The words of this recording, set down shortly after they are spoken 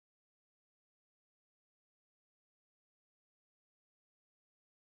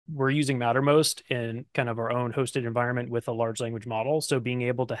we're using Mattermost in kind of our own hosted environment with a large language model. So being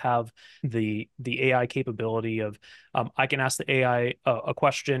able to have the AI capability of I can ask the AI a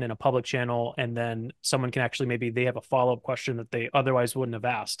question in a public channel, and then someone can actually maybe they have a follow-up question that they otherwise wouldn't have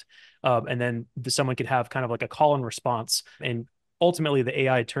asked, and then someone could have kind of like a call and response, and ultimately the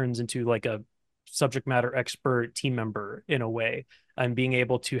AI turns into like a subject matter expert team member in a way, and being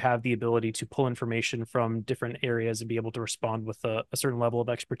able to have the ability to pull information from different areas and be able to respond with a certain level of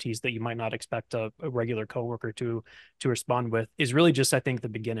expertise that you might not expect a regular coworker to respond with is really just, I think, the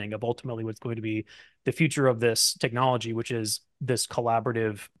beginning of ultimately what's going to be the future of this technology, which is this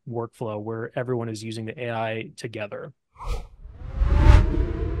collaborative workflow where everyone is using the AI together.